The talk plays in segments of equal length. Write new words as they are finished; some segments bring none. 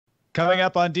Coming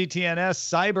up on DTNS,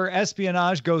 cyber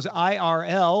espionage goes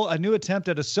IRL, a new attempt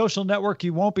at a social network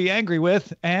you won't be angry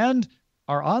with, and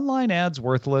are online ads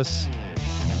worthless?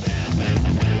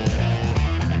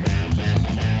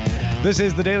 This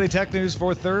is the Daily Tech News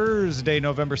for Thursday,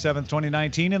 November 7th,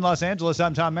 2019. In Los Angeles,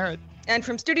 I'm Tom Merritt. And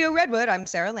from Studio Redwood, I'm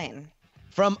Sarah Lane.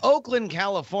 From Oakland,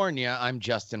 California, I'm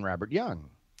Justin Robert Young.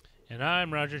 And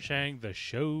I'm Roger Chang, the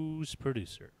show's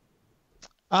producer.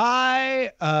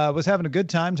 I was having a good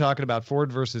time talking about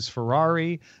Ford versus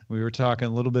Ferrari. We were talking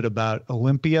a little bit about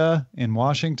Olympia in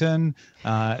Washington.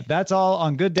 That's all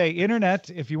on Good Day Internet.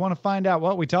 If you want to find out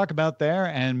what we talk about there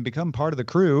and become part of the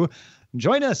crew,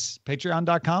 join us,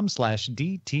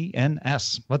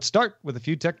 patreon.com/DTNS. Let's start with a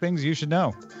few tech things you should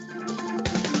know.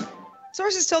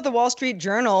 Sources told the Wall Street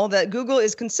Journal that Google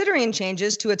is considering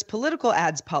changes to its political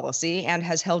ads policy and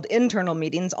has held internal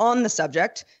meetings on the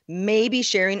subject, maybe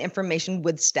sharing information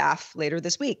with staff later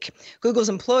this week. Google's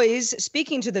employees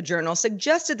speaking to the Journal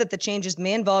suggested that the changes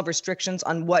may involve restrictions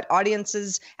on what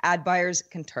audiences ad buyers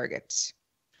can target.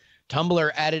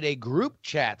 Tumblr added a group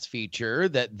chats feature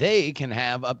that they can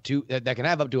have up to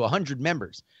 100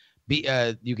 members.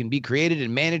 You can be created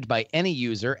and managed by any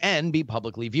user and be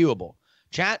publicly viewable.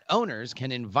 Chat owners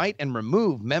can invite and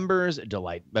remove members,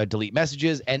 delete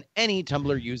messages, and any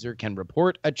Tumblr user can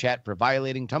report a chat for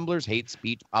violating Tumblr's hate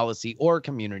speech policy or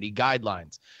community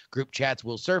guidelines. Group chats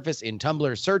will surface in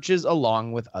Tumblr searches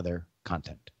along with other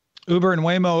content. Uber and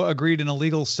Waymo agreed in a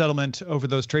legal settlement over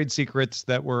those trade secrets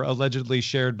that were allegedly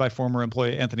shared by former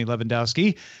employee Anthony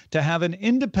Lewandowski to have an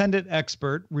independent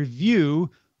expert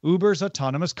review Uber's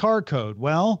autonomous car code.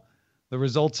 Well, the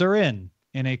results are in.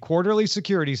 In a quarterly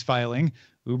securities filing,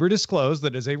 Uber disclosed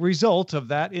that as a result of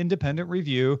that independent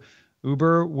review,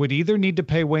 Uber would either need to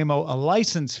pay Waymo a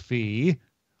license fee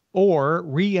or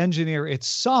re-engineer its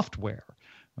software,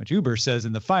 which Uber says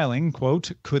in the filing,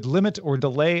 quote, could limit or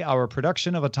delay our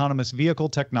production of autonomous vehicle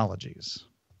technologies.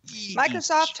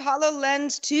 Microsoft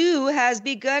HoloLens 2 has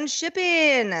begun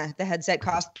shipping. The headset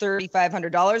cost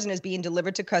 $3,500 and is being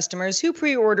delivered to customers who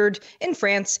pre-ordered in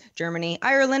France, Germany,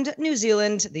 Ireland, New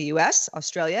Zealand, the US,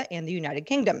 Australia, and the United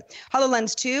Kingdom.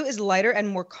 HoloLens 2 is lighter and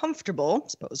more comfortable,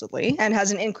 supposedly, and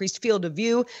has an increased field of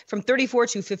view from 34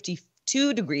 to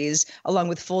 52 degrees, along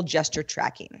with full gesture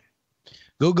tracking.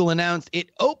 Google announced it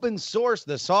open sourced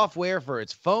the software for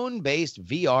its phone-based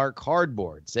VR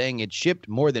cardboard, saying it shipped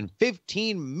more than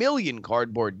 15 million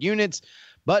cardboard units,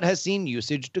 but has seen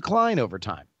usage decline over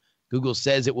time. Google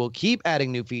says it will keep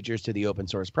adding new features to the open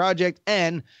source project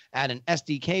and add an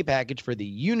SDK package for the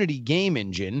Unity game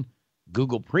engine.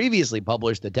 Google previously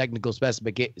published the technical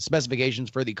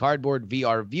specifications for the cardboard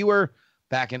VR viewer.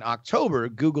 Back in October,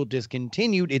 Google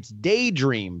discontinued its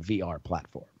Daydream VR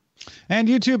platform. And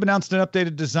YouTube announced an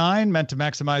updated design meant to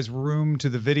maximize room to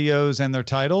the videos and their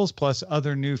titles, plus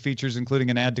other new features, including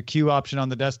an add to queue option on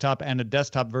the desktop and a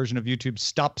desktop version of YouTube's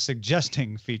Stop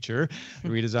Suggesting feature. The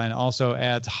redesign also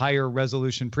adds higher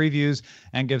resolution previews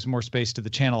and gives more space to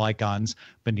the channel icons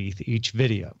beneath each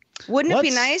video. Wouldn't it be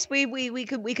nice? We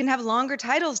can have longer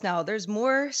titles now. There's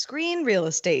more screen real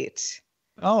estate.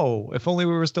 Oh, if only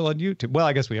we were still on YouTube. Well,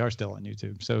 I guess we are still on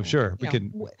YouTube. So sure, we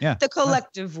can. Yeah. The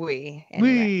collective we.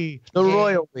 Anyway. The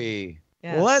royal we.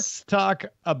 Yes. Let's talk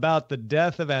about the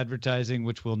death of advertising,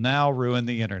 which will now ruin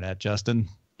the internet, Justin.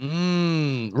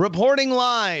 Reporting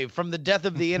live from the death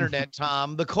of the internet,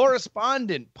 Tom, The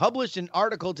Correspondent published an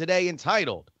article today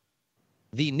entitled,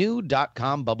 "The New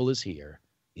 .com Bubble is Here.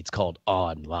 It's called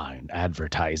online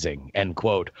advertising," end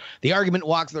quote. The argument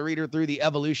walks the reader through the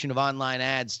evolution of online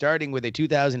ads, starting with a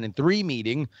 2003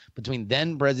 meeting between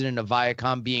then president of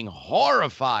Viacom being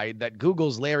horrified that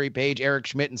Google's Larry Page, Eric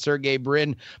Schmidt, and Sergey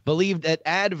Brin believed that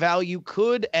ad value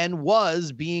could and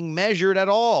was being measured at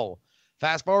all.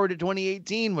 Fast forward to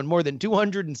 2018, when more than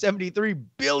 $273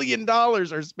 billion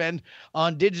are spent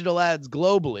on digital ads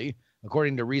globally,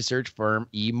 according to research firm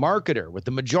eMarketer, with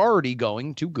the majority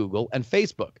going to Google and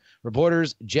Facebook.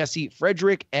 Reporters Jesse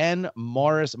Frederick and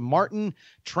Morris Martin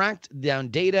tracked down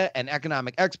data and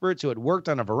economic experts who had worked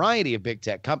on a variety of big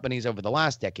tech companies over the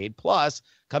last decade, plus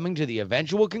coming to the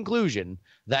eventual conclusion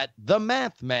that the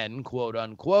math men, quote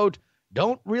unquote,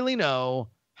 don't really know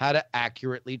how to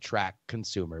accurately track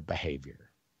consumer behavior.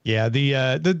 Yeah,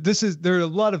 there are a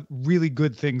lot of really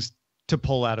good things to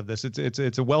pull out of this.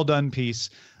 It's a well done piece.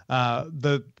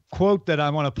 The quote that I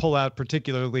want to pull out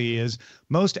particularly is,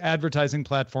 most advertising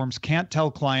platforms can't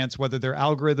tell clients whether their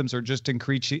algorithms are just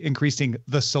increasing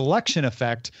the selection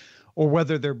effect or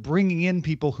whether they're bringing in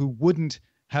people who wouldn't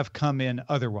have come in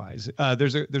otherwise.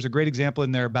 There's a great example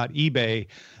in there about eBay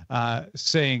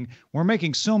saying we're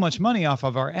making so much money off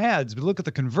of our ads, but look at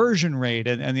the conversion rate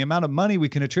and the amount of money we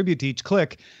can attribute to each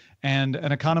click. And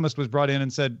an economist was brought in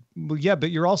and said, well, yeah, but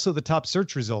you're also the top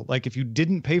search result. Like if you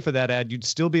didn't pay for that ad, you'd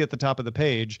still be at the top of the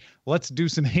page. Let's do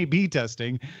some A/B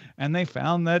testing. And they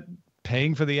found that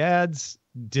paying for the ads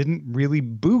didn't really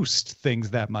boost things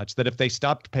that much, that if they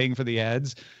stopped paying for the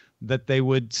ads, that they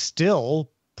would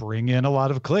still bring in a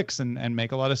lot of clicks and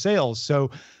make a lot of sales.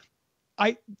 So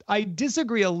I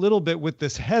disagree a little bit with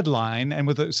this headline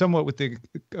and somewhat with the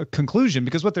conclusion,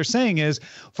 because what they're saying is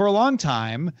for a long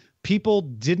time, people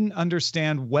didn't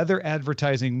understand whether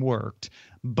advertising worked,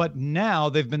 but now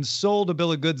they've been sold a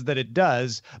bill of goods that it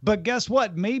does. But guess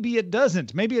what? Maybe it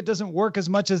doesn't. Maybe it doesn't work as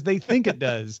much as they think it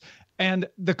does. And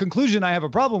the conclusion I have a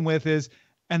problem with is,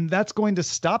 and that's going to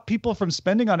stop people from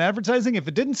spending on advertising. If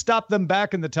it didn't stop them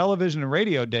back in the television and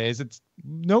radio days, it's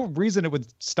no reason it would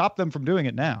stop them from doing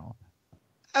it now.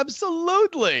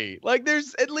 Absolutely. Like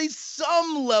there's at least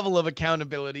some level of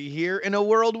accountability here in a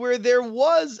world where there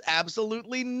was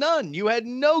absolutely none. You had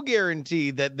no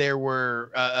guarantee that there were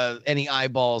any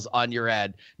eyeballs on your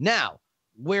ad. Now,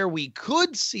 where we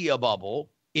could see a bubble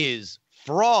is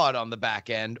fraud on the back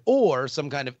end or some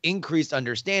kind of increased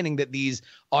understanding that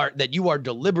that you are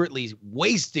deliberately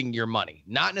wasting your money.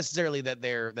 Not necessarily that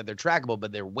they're trackable,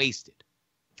 but they're wasted.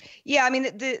 Yeah, I mean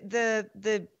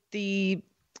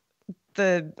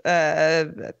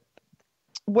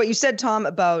what you said, Tom,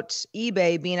 about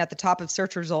eBay being at the top of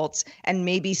search results and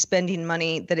maybe spending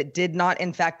money that it did not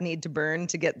in fact need to burn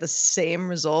to get the same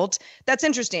result. That's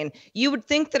interesting. You would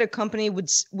think that a company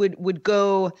would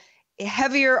go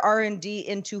heavier R&D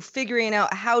into figuring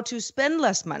out how to spend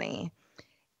less money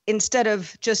instead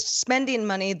of just spending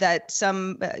money that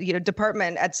some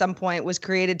department at some point was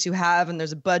created to have, and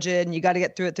there's a budget and you got to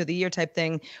get through it through the year type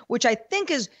thing, which I think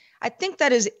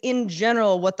that is in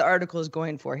general what the article is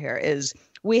going for here is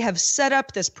we have set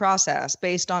up this process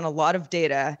based on a lot of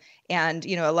data and,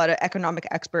 a lot of economic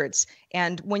experts.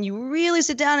 And when you really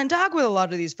sit down and talk with a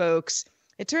lot of these folks,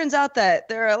 it turns out that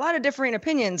there are a lot of differing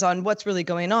opinions on what's really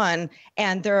going on.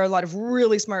 And there are a lot of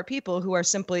really smart people who are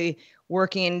simply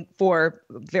working for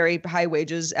very high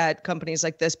wages at companies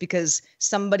like this because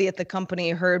somebody at the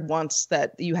company heard once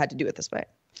that you had to do it this way.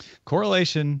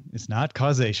 Correlation is not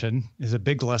causation is a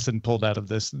big lesson pulled out of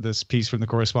this piece from the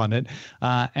correspondent.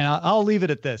 And I'll leave it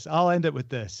at this. I'll end it with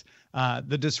this.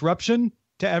 The disruption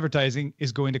to advertising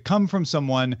is going to come from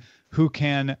someone who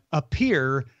can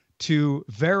appear to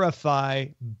verify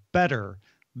better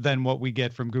than what we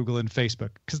get from Google and Facebook,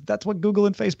 because that's what Google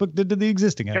and Facebook did to the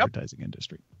existing advertising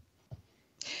industry.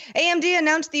 AMD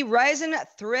announced the Ryzen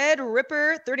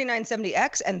Threadripper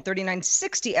 3970X and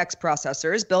 3960X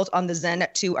processors built on the Zen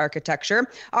 2 architecture,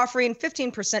 offering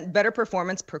 15% better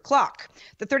performance per clock.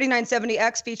 The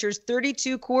 3970X features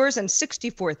 32 cores and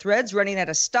 64 threads running at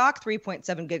a stock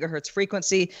 3.7 gigahertz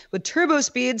frequency with turbo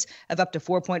speeds of up to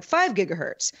 4.5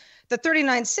 gigahertz. The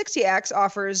 3960X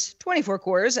offers 24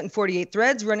 cores and 48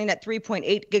 threads running at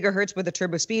 3.8 gigahertz with a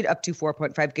turbo speed up to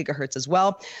 4.5 gigahertz as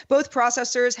well. Both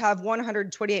processors have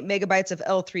 128 megabytes of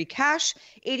L3 cache,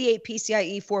 88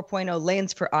 PCIe 4.0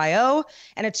 lanes for I/O,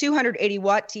 and a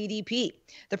 280-watt TDP.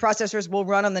 The processors will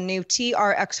run on the new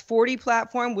TRX40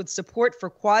 platform with support for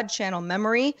quad-channel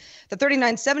memory. The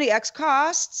 3970X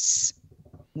costs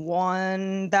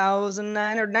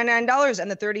 $1,999,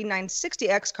 and the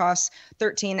 3960X costs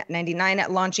 $1,399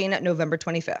 at launching November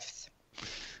 25th.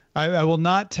 I will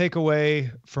not take away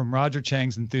from Roger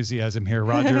Chang's enthusiasm here.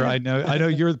 Roger, I know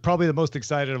you're probably the most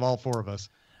excited of all four of us.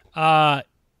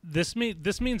 This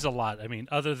means a lot. I mean,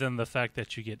 other than the fact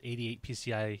that you get 88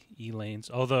 PCIe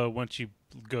lanes, although once you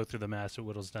go through the math, it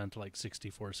whittles down to like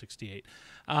 64, 68.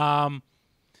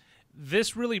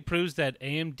 This really proves that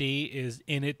AMD is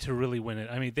in it to really win it.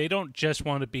 I mean, they don't just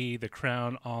want to be the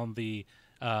crown on the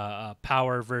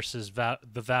power versus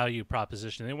the value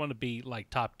proposition. They want to be like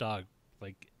top dog,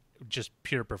 like just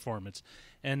pure performance.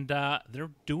 And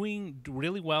they're doing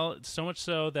really well, so much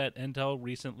so that Intel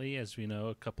recently, as we know,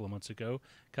 a couple of months ago,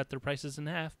 cut their prices in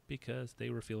half because they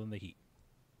were feeling the heat.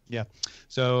 Yeah.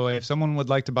 So if someone would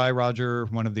like to buy Roger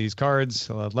one of these cards,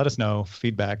 let us know.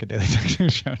 Feedback at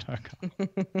dailytechnewsshow.com.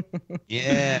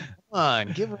 Yeah. Come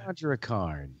on. Give Roger a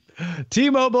card.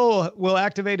 T-Mobile will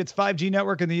activate its 5G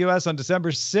network in the U.S. on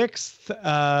December 6th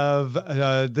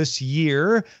of this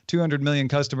year. 200 million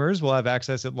customers will have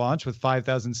access at launch, with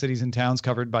 5,000 cities and towns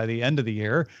covered by the end of the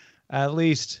year. At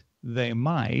least they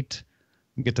might.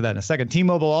 We'll get to that in a second.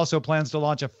 T-Mobile also plans to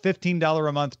launch a $15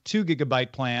 a month 2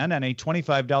 gigabyte plan and a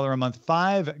 $25 a month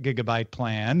 5 gigabyte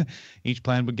plan. Each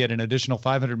plan would get an additional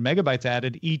 500 megabytes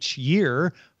added each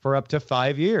year for up to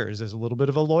 5 years as a little bit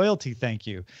of a loyalty thank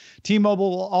you.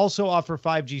 T-Mobile will also offer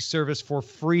 5G service for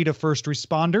free to first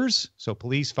responders, so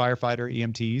police, firefighter,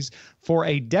 EMTs, for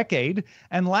a decade.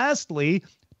 And lastly,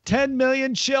 10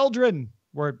 million children,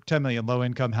 or 10 million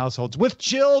low-income households with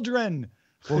children,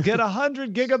 will get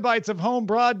 100 gigabytes of home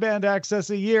broadband access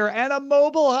a year and a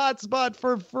mobile hotspot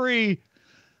for free.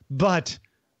 But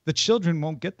the children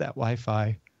won't get that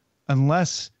Wi-Fi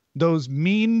unless those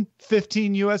mean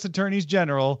 15 U.S. attorneys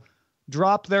general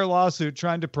drop their lawsuit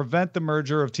trying to prevent the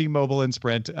merger of T-Mobile and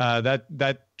Sprint.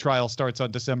 That trial starts on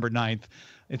December 9th.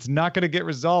 It's not going to get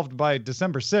resolved by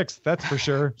December 6th, that's for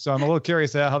sure. So I'm a little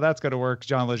curious how that's going to work,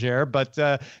 John Legere. But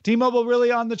T-Mobile really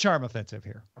on the charm offensive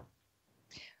here.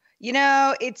 You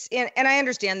know, and I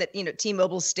understand that,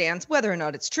 T-Mobile's stance, whether or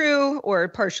not it's true or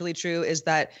partially true, is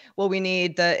that, well, we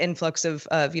need the influx of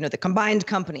the combined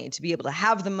company to be able to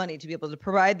have the money to be able to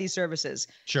provide these services.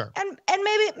 Sure. And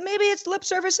maybe it's lip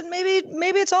service and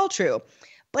maybe it's all true.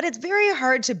 But it's very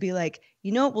hard to be like,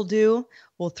 you know what we'll do?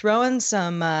 We'll throw in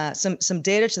some data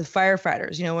to the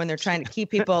firefighters, when they're trying to keep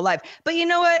people alive. But you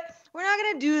know what? We're not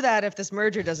going to do that if this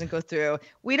merger doesn't go through.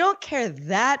 We don't care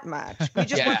that much. We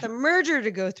just want the merger to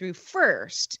go through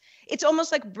first. It's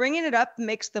almost like bringing it up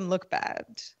makes them look bad.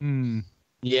 Mm.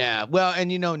 Yeah. Well,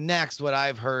 and next what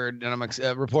I've heard, and I'm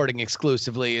reporting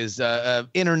exclusively, is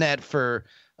internet for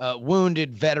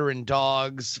wounded veteran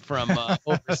dogs from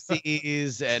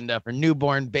overseas and for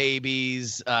newborn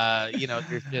babies.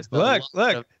 There's just look.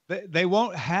 They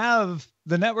won't have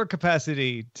the network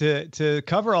capacity to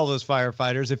cover all those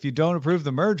firefighters if you don't approve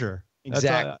the merger.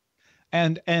 Exactly.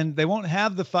 And they won't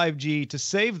have the 5G to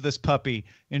save this puppy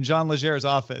in John Legere's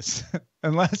office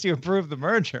unless you approve the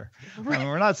merger. Right. I mean,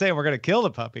 we're not saying we're going to kill the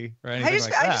puppy or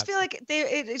anything I just feel like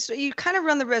you kind of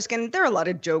run the risk, and there are a lot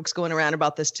of jokes going around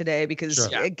about this today because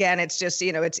again, it's just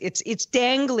it's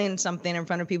dangling something in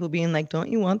front of people, being like, "Don't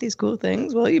you want these cool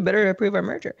things? Well, you better approve our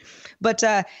merger." But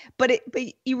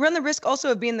you run the risk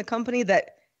also of being the company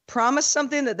that promised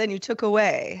something that then you took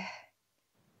away.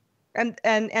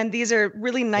 And these are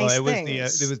really nice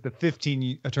things. It was the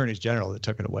 15 attorneys general that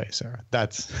took it away, Sarah.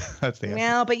 That's the answer.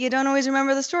 Well, but you don't always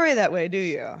remember the story that way, do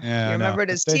you? Yeah, you remember it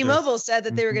as T-Mobile said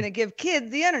that they were Mhm. going to give kids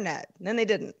the internet, and then they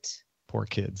didn't. Poor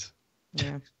kids.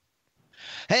 Yeah.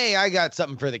 Hey, I got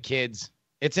something for the kids.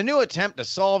 It's a new attempt to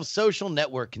solve social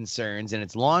network concerns, and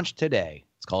it's launched today.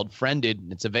 It's called Friended,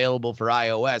 and it's available for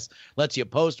iOS. Lets you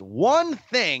post one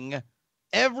thing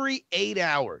every 8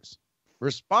 hours.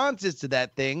 Responses to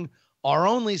that thing are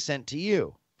only sent to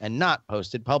you and not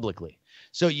posted publicly.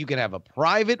 So you can have a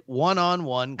private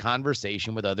one-on-one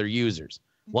conversation with other users.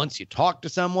 Once you talk to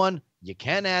someone, you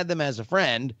can add them as a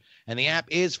friend, and the app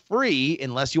is free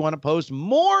unless you want to post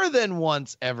more than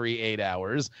once every 8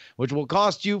 hours, which will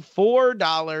cost you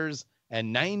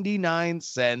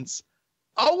 $4.99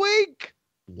 a week.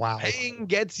 Wow. Paying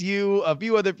gets you a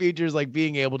few other features like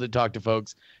being able to talk to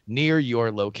folks near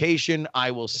your location. I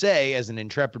will say, as an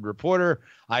intrepid reporter,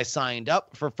 I signed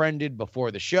up for Friended before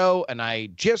the show, and I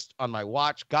just on my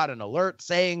watch got an alert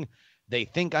saying they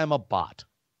think I'm a bot.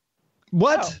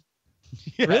 What? Oh.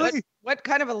 Yeah, Really? What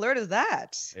kind of alert is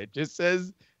that? It just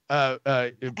says,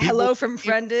 hello from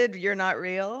Friended, you're not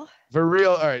real. For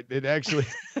real. All right. It actually.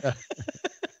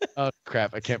 Oh,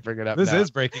 crap. I can't bring it up. This now.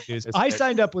 is breaking news. I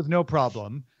signed up with no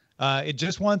problem. It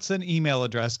just wants an email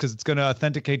address because it's going to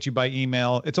authenticate you by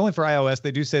email. It's only for iOS.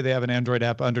 They do say they have an Android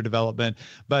app under development,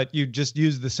 but you just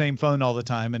use the same phone all the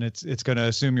time, and it's going to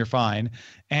assume you're fine.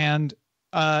 And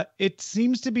it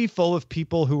seems to be full of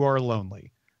people who are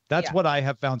lonely. That's what I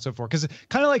have found so far. Because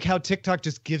kind of like how TikTok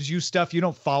just gives you stuff. You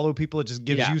don't follow people. It just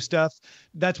gives you stuff.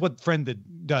 That's what Friended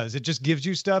does. It just gives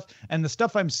you stuff. And the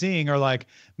stuff I'm seeing are like,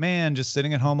 man, just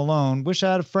sitting at home alone. Wish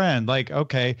I had a friend. Like,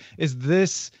 okay, is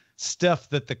this stuff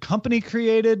that the company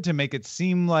created to make it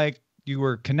seem like you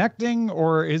were connecting?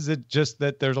 Or is it just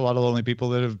that there's a lot of lonely people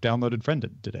that have downloaded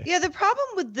Friended today? Yeah, the problem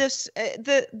with this,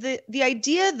 the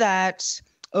idea that...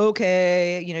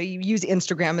 okay, you use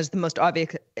Instagram as the most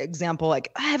obvious example. Like,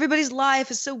 everybody's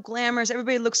life is so glamorous.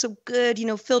 Everybody looks so good.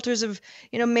 Filters have,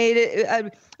 made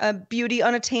it beauty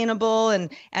unattainable,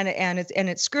 and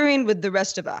it's screwing with the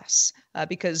rest of us.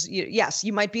 Because yes,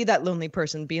 you might be that lonely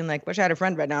person being like, wish I had a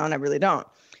friend right now, and I really don't.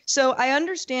 So I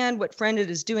understand what Friended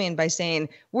is doing by saying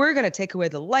we're going to take away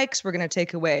the likes. We're going to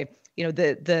take away,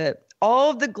 the all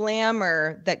of the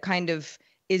glamour that kind of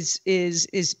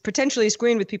is potentially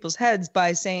screwing with people's heads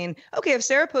by saying, okay, if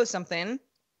Sarah posts something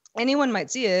Anyone might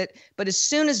see it, but as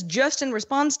soon as Justin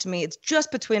responds to me, it's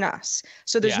just between us.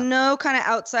 So there's no kind of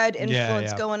outside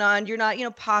influence going on. You're not,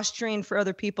 posturing for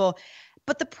other people.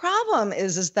 But the problem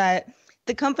is that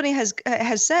the company has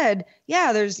said,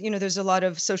 there's a lot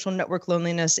of social network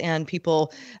loneliness and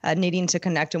people needing to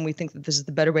connect, and we think that this is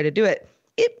the better way to do it.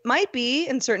 It might be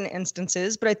in certain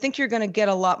instances, but I think you're going to get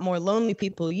a lot more lonely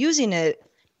people using it.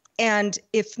 And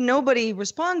if nobody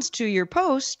responds to your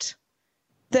post,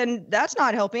 then that's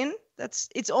not helping.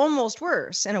 It's almost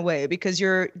worse in a way, because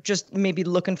you're just maybe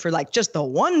looking for like just the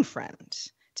one friend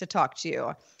to talk to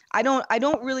you. I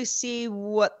don't really see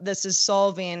what this is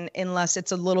solving unless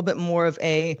it's a little bit more of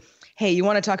a, hey, you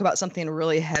want to talk about something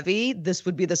really heavy? This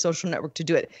would be the social network to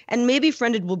do it. And maybe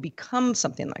Friended will become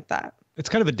something like that. It's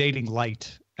kind of a dating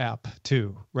light app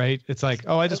too, right? It's like,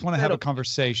 oh, I just want to have a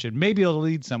conversation. Maybe it'll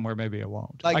lead somewhere, maybe it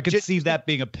won't. Like, I could see that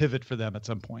being a pivot for them at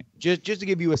some point. Just to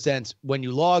give you a sense, when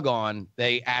you log on,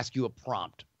 they ask you a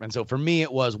prompt. And so for me,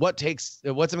 it was what's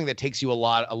something that takes you a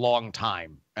long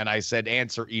time? And I said,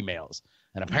 answer emails.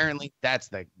 And apparently that's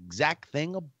the exact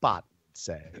thing a bot would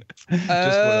say.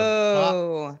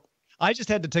 Oh. I just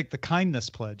had to take the kindness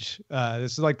pledge.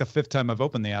 This is like the 5th time I've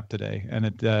opened the app today. And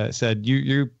it said,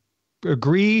 you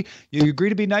agree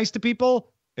to be nice to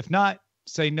people. If not,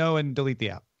 say no and delete the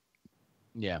app.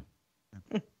 Yeah.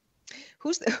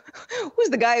 Who's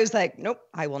the guy who's like, nope,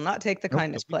 I will not take the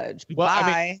kindness pledge. Well,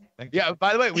 bye. Yeah.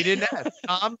 By the way, we didn't ask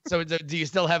Tom. So do you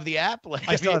still have the app?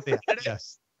 I still have the app.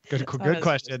 Yes. Good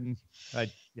question.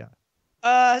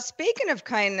 Speaking of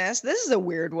kindness, this is a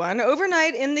weird one.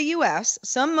 Overnight in the U.S.,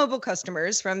 some mobile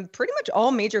customers from pretty much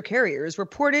all major carriers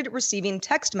reported receiving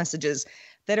text messages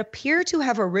that appear to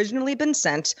have originally been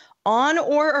sent on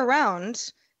or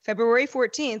around February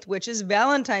 14th, which is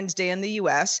Valentine's Day in the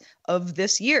U.S. of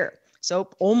this year. So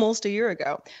almost a year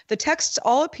ago. The texts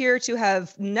all appear to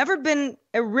have never been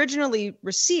originally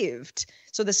received.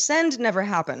 So the send never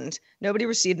happened. Nobody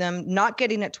received them, not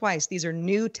getting it twice. These are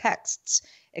new texts,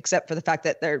 except for the fact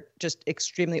that they're just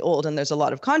extremely old and there's a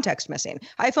lot of context missing.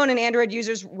 iPhone and Android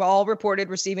users all reported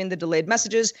receiving the delayed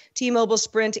messages. T-Mobile,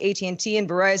 Sprint, AT&T, and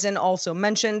Verizon also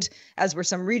mentioned, as were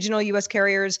some regional U.S.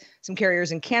 carriers, some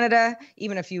carriers in Canada,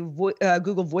 even a few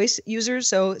Google Voice users.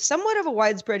 So somewhat of a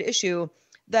widespread issue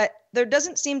that there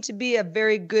doesn't seem to be a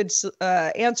very good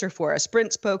answer for. A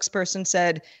Sprint spokesperson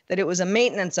said that it was a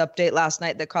maintenance update last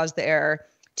night that caused the error.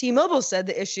 T-Mobile said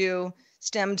the issue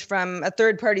stemmed from a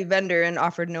third-party vendor and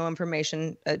offered no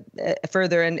information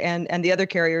further, and the other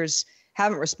carriers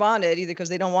haven't responded either because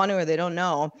they don't want to or they don't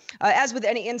know. As with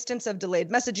any instance of delayed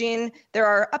messaging, there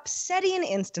are upsetting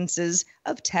instances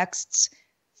of texts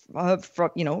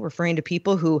referring to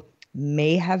people who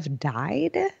may have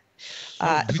died.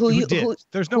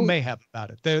 There's no mayhem about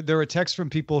it. There are texts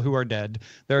from people who are dead.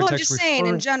 I'm just saying,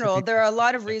 in general, there are a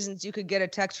lot of reasons you could get a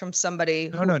text from somebody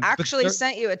who actually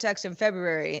sent you a text in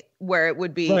February where it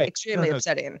would be extremely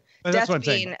upsetting. But that's what I'm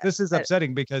saying. This is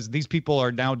upsetting because these people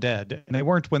are now dead, and they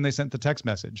weren't when they sent the text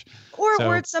message.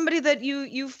 Or it's somebody that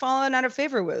you've fallen out of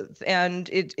favor with, and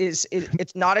it's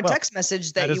not a text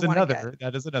message that you want to get.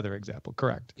 That is another example.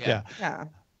 Correct. Yeah.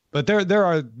 But there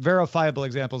are verifiable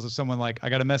examples of someone like, I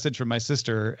got a message from my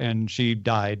sister and she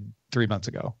died 3 months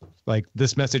ago. Like,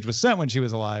 this message was sent when she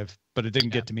was alive, but it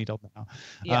didn't get to me till now.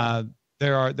 Yeah.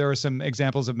 There are some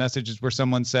examples of messages where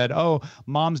someone said, oh,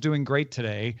 mom's doing great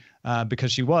today,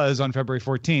 because she was on February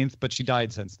 14th, but she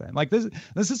died since then. Like,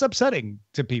 this is upsetting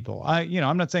to people.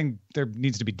 I'm not saying there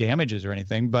needs to be damages or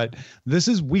anything, but this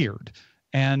is weird.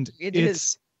 And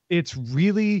it's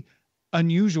really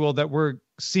unusual that we're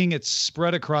seeing it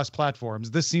spread across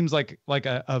platforms. This seems like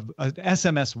a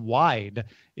SMS wide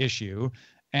issue,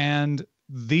 and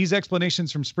these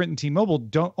explanations from Sprint and T-Mobile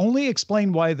don't only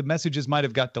explain why the messages might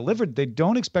have got delivered. They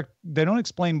don't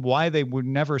explain why they were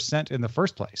never sent in the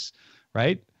first place,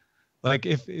 right? Like,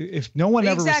 if no one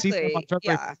ever received them on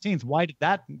February 15th, why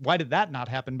did that not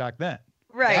happen back then?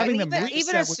 Right. And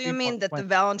even assuming that the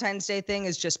Valentine's Day thing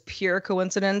is just pure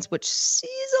coincidence, which is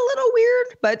a little weird,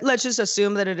 but let's just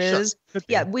assume that it is.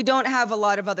 Yeah, we don't have a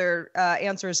lot of other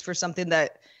answers for something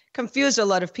that confused a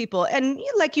lot of people. And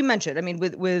like you mentioned, I mean,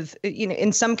 with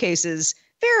in some cases,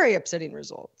 very upsetting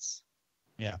results.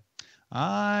 Yeah.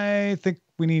 I think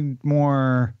we need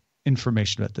more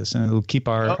information about this, and it'll keep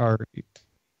our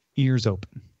ears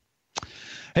open.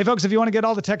 Hey, folks, if you want to get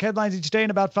all the tech headlines each day in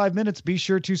about 5 minutes, be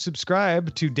sure to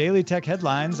subscribe to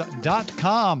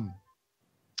dailytechheadlines.com.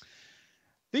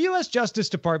 The U.S. Justice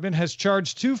Department has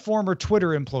charged 2 former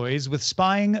Twitter employees with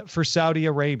spying for Saudi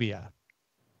Arabia.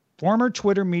 Former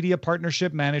Twitter Media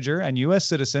Partnership Manager and U.S.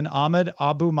 citizen Ahmed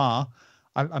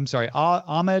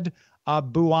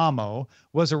Abuamo,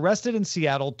 was arrested in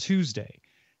Seattle Tuesday.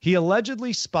 He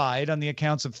allegedly spied on the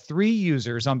accounts of 3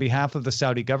 users on behalf of the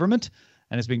Saudi government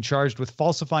and is being charged with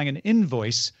falsifying an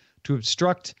invoice to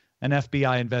obstruct an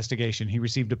FBI investigation. He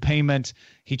received a payment.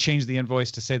 He changed the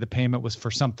invoice to say the payment was for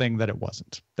something that it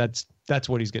wasn't. That's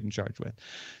what he's getting charged with.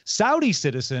 Saudi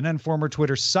citizen and former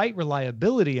Twitter site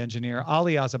reliability engineer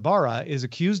Ali Azabara is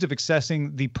accused of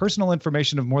accessing the personal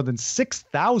information of more than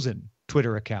 6,000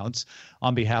 Twitter accounts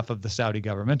on behalf of the Saudi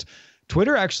government.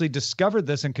 Twitter actually discovered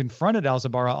this and confronted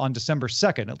Al-Zabara on December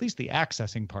 2nd, at least the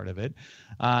accessing part of it.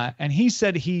 And he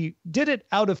said he did it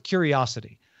out of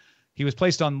curiosity. He was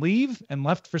placed on leave and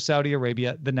left for Saudi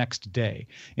Arabia the next day.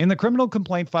 In the criminal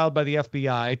complaint filed by the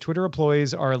FBI, Twitter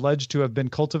employees are alleged to have been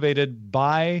cultivated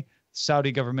by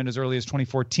Saudi government as early as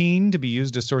 2014 to be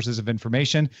used as sources of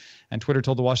information. And Twitter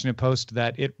told the Washington Post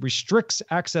that it restricts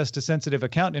access to sensitive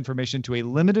account information to a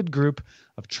limited group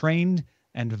of trained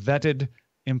and vetted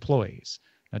employees.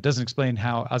 Now, it doesn't explain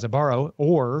how Azabaro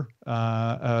or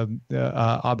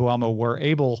Abu Amo were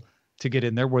able to get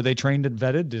in there. Were they trained and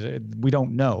vetted? We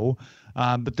don't know.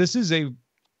 But this is a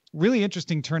really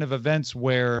interesting turn of events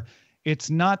where it's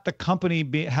not the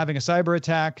company having a cyber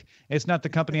attack. It's not the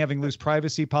company having loose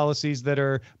privacy policies that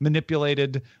are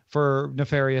manipulated for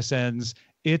nefarious ends.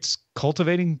 It's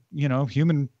cultivating,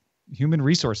 human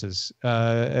resources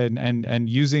and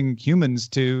using humans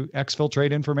to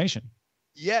exfiltrate information.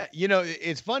 Yeah,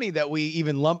 it's funny that we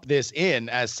even lump this in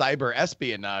as cyber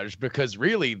espionage because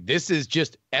really this is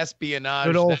just espionage.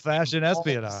 Good old-fashioned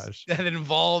espionage. That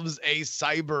involves a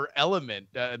cyber element.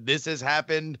 This has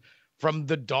happened from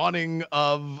the dawning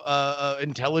of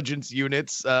intelligence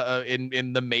units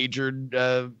in the major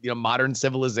modern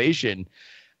civilization.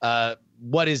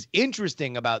 What is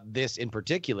interesting about this in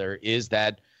particular is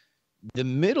that the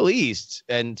Middle East,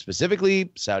 and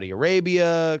specifically Saudi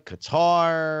Arabia,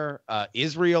 Qatar,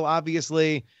 Israel,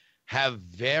 obviously, have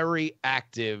very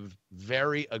active,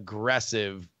 very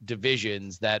aggressive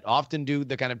divisions that often do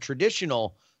the kind of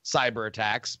traditional cyber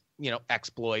attacks,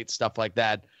 exploits, stuff like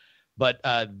that. But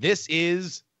this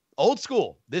is old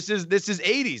school. This is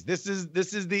 80s. This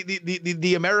is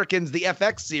the Americans, the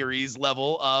FX series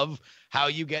level of how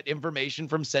you get information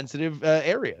from sensitive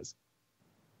areas.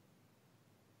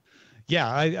 Yeah,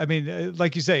 I mean,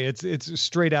 like you say, it's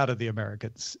straight out of the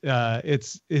Americans.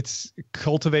 It's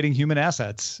cultivating human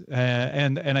assets,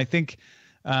 and I think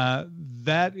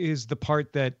that is the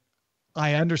part that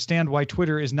I understand why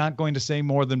Twitter is not going to say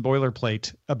more than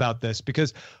boilerplate about this,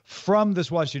 because from this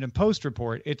Washington Post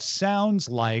report, it sounds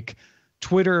like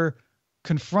Twitter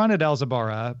confronted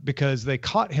Al-Zabara because they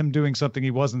caught him doing something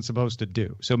he wasn't supposed to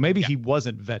do. So maybe he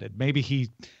wasn't vetted. Maybe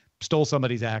he stole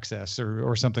somebody's access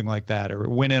or something like that, or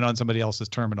went in on somebody else's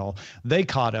terminal. They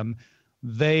caught him,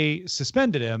 they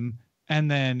suspended him,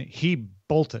 and then he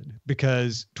bolted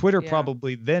because Twitter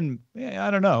probably then,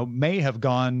 I don't know, may have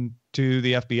gone to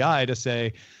the FBI to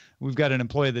say, we've got an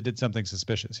employee that did something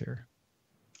suspicious here.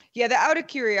 Yeah, the out of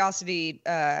curiosity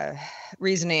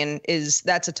reasoning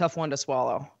that's a tough one to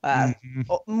swallow.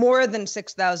 More than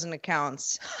 6,000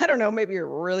 accounts. I don't know. Maybe you're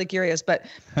really curious, but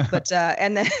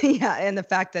and then and the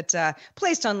fact that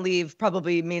placed on leave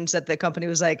probably means that the company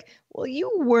was like, well,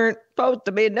 you weren't supposed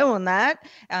to be doing that.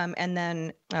 And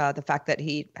then the fact that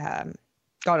he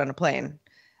got on a plane,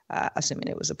 assuming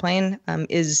it was a plane,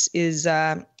 is this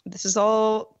is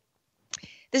all.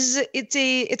 It's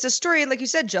a story, like you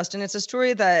said, Justin. It's a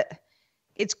story that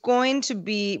it's going to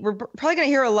be. We're probably going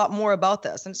to hear a lot more about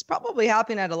this, and it's probably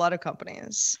happening at a lot of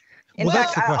companies. In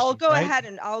fact, I'll go ahead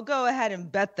and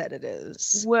bet that it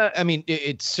is. Well, I mean,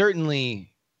 it's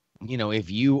certainly, if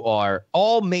you are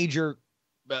all major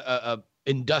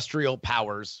industrial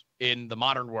powers in the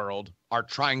modern world are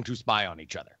trying to spy on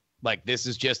each other. Like this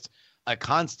is just a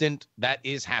constant that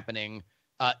is happening.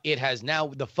 It has now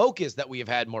the focus that we have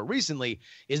had more recently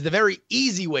is the very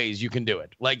easy ways you can do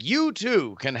it. Like you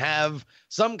too can have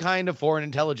some kind of foreign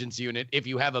intelligence unit if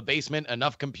you have a basement,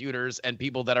 enough computers, and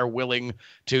people that are willing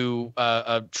to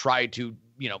try to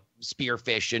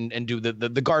spearfish and do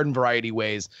the garden variety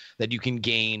ways that you can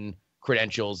gain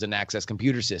credentials and access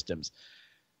computer systems.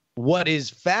 What is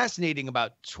fascinating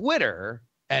about Twitter,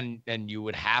 and you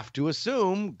would have to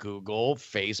assume Google,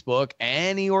 Facebook,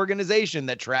 any organization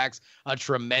that tracks a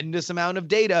tremendous amount of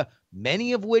data,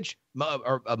 many of which,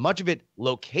 or much of it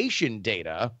location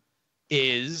data,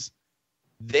 is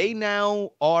they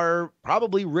now are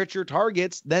probably richer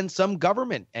targets than some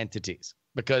government entities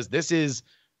because this is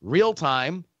real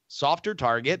time, softer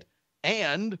target,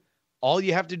 and all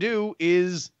you have to do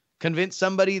is convince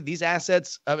somebody these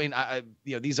assets. I mean,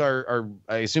 these are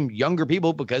I assume younger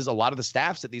people because a lot of the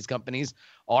staffs at these companies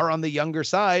are on the younger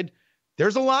side.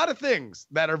 There's a lot of things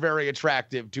that are very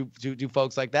attractive to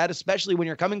folks like that, especially when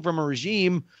you're coming from a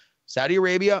regime. Saudi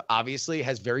Arabia obviously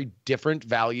has very different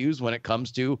values when it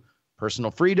comes to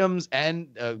personal freedoms and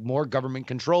more government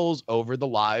controls over the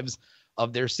lives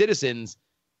of their citizens.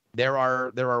 There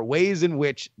are ways in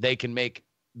which they can make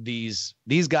these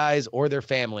guys or their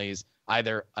families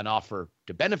either an offer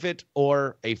to benefit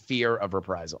or a fear of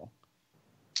reprisal.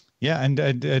 Yeah, and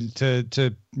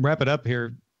to wrap it up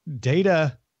here,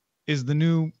 data is the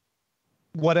new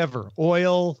whatever,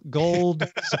 oil, gold,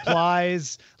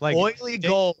 supplies, like oily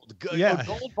gold. Yeah.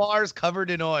 Gold bars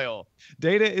covered in oil.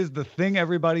 Data is the thing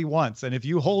everybody wants. And if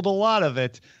you hold a lot of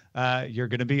it, you're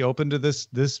going to be open to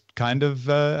this kind of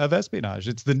espionage.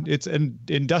 It's an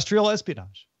industrial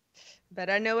espionage. But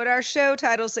I know what our show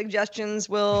title suggestions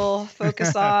will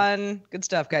focus on. Good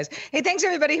stuff, guys. Hey, thanks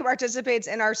everybody who participates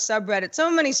in our subreddit.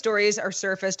 So many stories are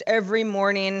surfaced every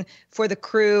morning for the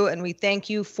crew, and we thank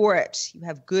you for it. You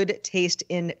have good taste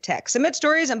in tech. Submit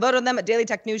stories and vote on them at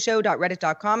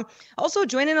dailytechnewsshow.reddit.com. Also,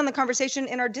 join in on the conversation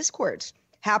in our Discord.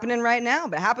 Happening right now,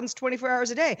 but happens 24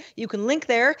 hours a day. You can link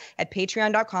there at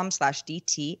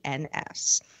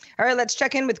patreon.com/DTNS. All right, let's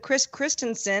check in with Chris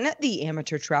Christensen, the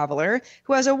amateur traveler,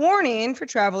 who has a warning for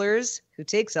travelers who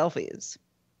take selfies.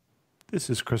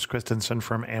 This is Chris Christensen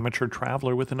from Amateur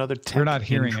Traveler with another Tech We're not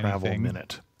hearing in Travel anything.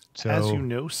 Minute. So, as you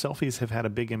know, selfies have had a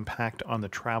big impact on the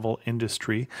travel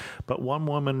industry, but one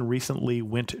woman recently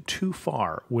went too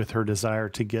far with her desire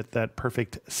to get that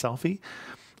perfect selfie,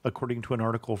 according to an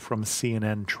article from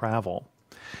CNN Travel.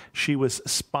 She was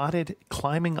spotted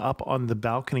climbing up on the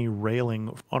balcony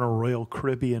railing on a Royal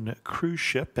Caribbean cruise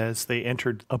ship as they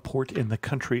entered a port in the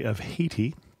country of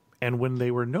Haiti. And when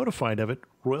they were notified of it,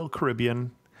 Royal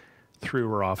Caribbean threw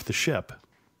her off the ship.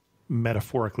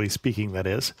 Metaphorically speaking, that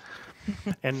is.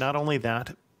 And not only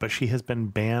that, but she has been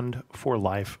banned for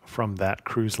life from that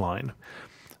cruise line.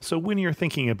 So when you're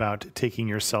thinking about taking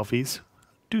your selfies,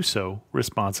 do so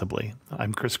responsibly.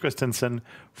 I'm Chris Christensen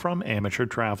from Amateur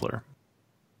Traveler.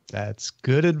 that's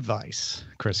good advice,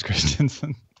 Chris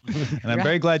Christensen. And I'm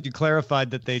very glad you clarified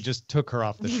that they just took her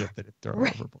off the ship, that it threw her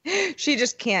overboard. She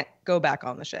just can't go back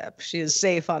on the ship. She is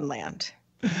safe on land.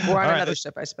 Or on another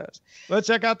ship, I suppose. Let's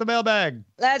check out the mailbag.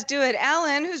 Let's do it.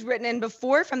 Alan, who's written in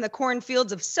before from the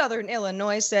cornfields of southern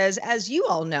Illinois, says, as you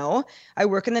all know, I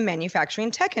work in the manufacturing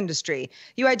tech industry.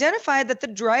 You identified that the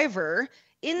driver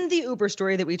in the Uber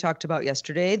story that we talked about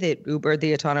yesterday,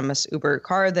 the autonomous Uber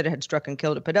car that had struck and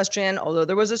killed a pedestrian, although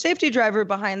there was a safety driver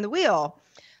behind the wheel.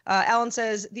 Alan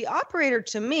says, the operator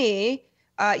to me,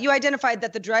 you identified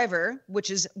that the driver,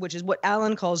 which is what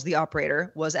Alan calls the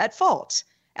operator, was at fault.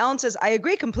 Alan says, I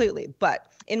agree completely,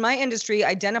 but in my industry,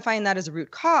 identifying that as a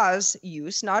root cause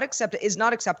use is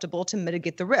not acceptable to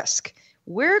mitigate the risk.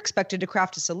 We're expected to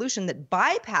craft a solution that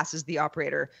bypasses the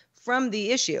operator from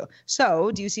the issue.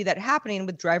 So do you see that happening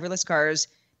with driverless cars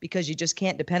because you just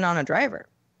can't depend on a driver?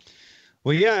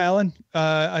 Well, yeah, Alan,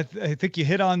 I think you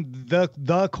hit on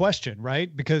the question,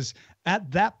 right? Because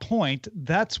at that point,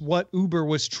 that's what Uber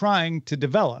was trying to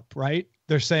develop, right?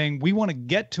 They're saying we want to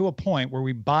get to a point where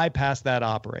we bypass that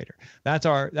operator. That's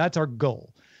our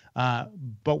goal.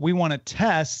 But we want to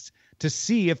test to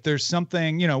see if there's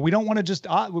something, we don't want to just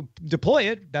deploy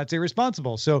it. That's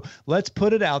irresponsible. So let's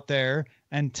put it out there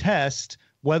and test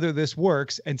whether this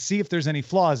works and see if there's any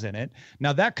flaws in it.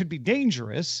 Now that could be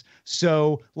dangerous.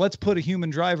 So let's put a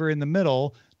human driver in the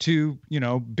middle to,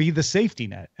 be the safety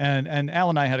net. And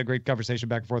Al and I had a great conversation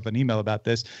back and forth on email about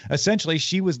this. Essentially,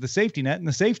 she was the safety net and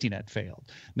the safety net failed.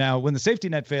 Now, when the safety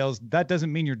net fails, that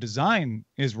doesn't mean your design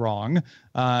is wrong,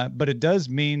 but it does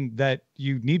mean that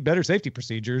you need better safety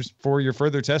procedures for your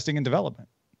further testing and development.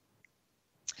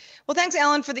 Well, thanks,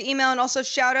 Alan, for the email. And also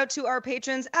shout out to our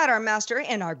patrons at our master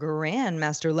and our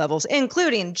grandmaster levels,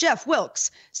 including Jeff Wilkes,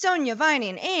 Sonia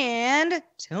Vining, and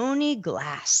Tony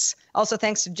Glass. Also,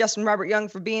 thanks to Justin Robert Young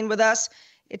for being with us.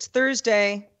 It's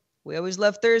Thursday. We always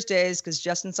love Thursdays because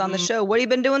Justin's on the show. What have you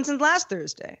been doing since last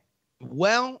Thursday?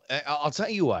 Well, I'll tell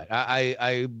you what.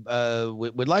 I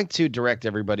would like to direct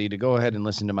everybody to go ahead and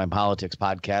listen to my politics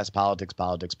podcast,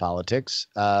 Politics,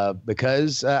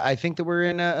 because I think that we're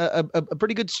in a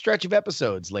pretty good stretch of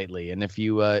episodes lately. And if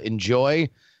you enjoy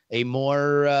a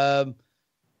more,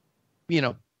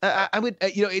 I would,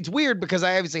 it's weird because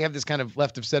I obviously have this kind of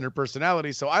left of center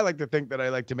personality. So I like to think that I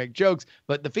like to make jokes,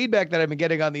 but the feedback that I've been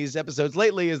getting on these episodes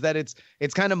lately is that it's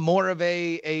kind of more of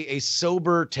a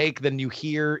sober take than you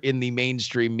hear in the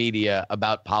mainstream media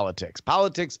about politics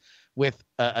with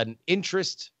an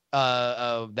interest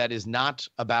that is not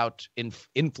about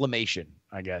inflammation,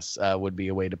 I guess, would be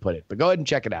a way to put it. But go ahead and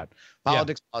check it out.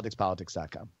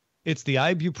 Politics.com. It's the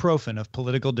ibuprofen of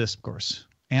political discourse.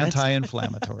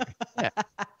 Anti-inflammatory. Yeah.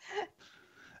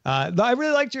 I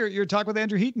really liked your talk with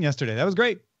Andrew Heaton yesterday. That was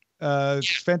great.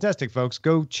 Fantastic, folks.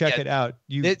 Go check it out.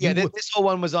 This whole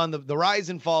one was on the rise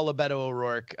and fall of Beto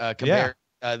O'Rourke, compared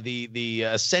the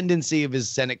ascendancy of his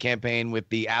Senate campaign with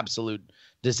the absolute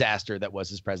disaster that was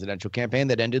his presidential campaign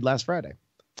that ended last Friday.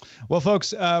 Well,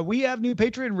 folks, we have new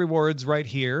Patreon rewards right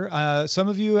here. Some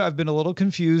of you have been a little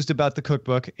confused about the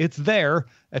cookbook. It's there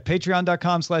at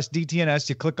patreon.com/DTNS.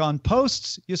 You click on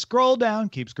posts, you scroll down,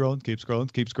 keep scrolling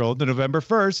to November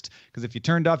 1st. Because if you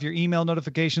turned off your email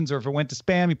notifications or if it went to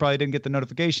spam, you probably didn't get the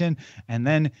notification, and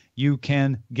then you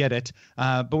can get it.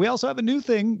 But we also have a new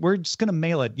thing. We're just going to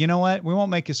mail it. You know what? We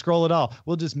won't make you scroll at all.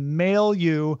 We'll just mail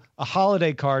you a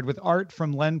holiday card with art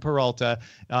from Len Peralta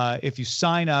if you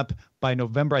sign up by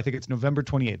November. I think it's November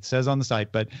 28th. It says on the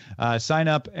site, but sign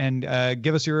up and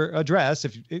give us your address.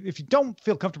 If you don't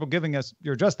feel comfortable giving us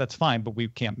your address, that's fine, but we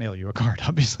can't mail you a card,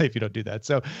 obviously, if you don't do that.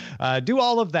 So do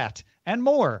all of that and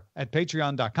more at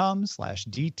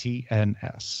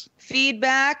patreon.com/DTNS.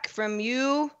 Feedback from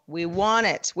you. We want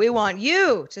it. We want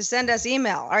you to send us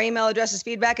email. Our email address is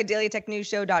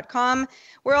feedback@dailytechnewsshow.com.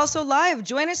 We're also live.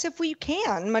 Join us if we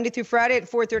can, Monday through Friday at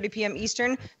 4:30 p.m.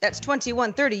 Eastern. That's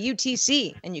 2130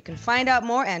 UTC. And you can find out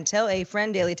more and tell a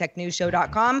friend,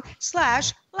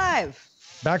 dailytechnewsshow.com/live.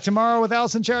 Back tomorrow with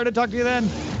Allison Sheridan. Talk to you then.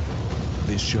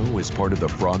 This show is part of the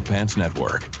Frog Pants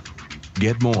Network.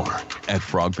 Get more at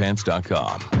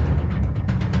frogpants.com.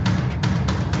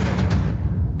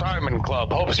 Diamond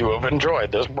Club hopes you have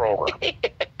enjoyed this program.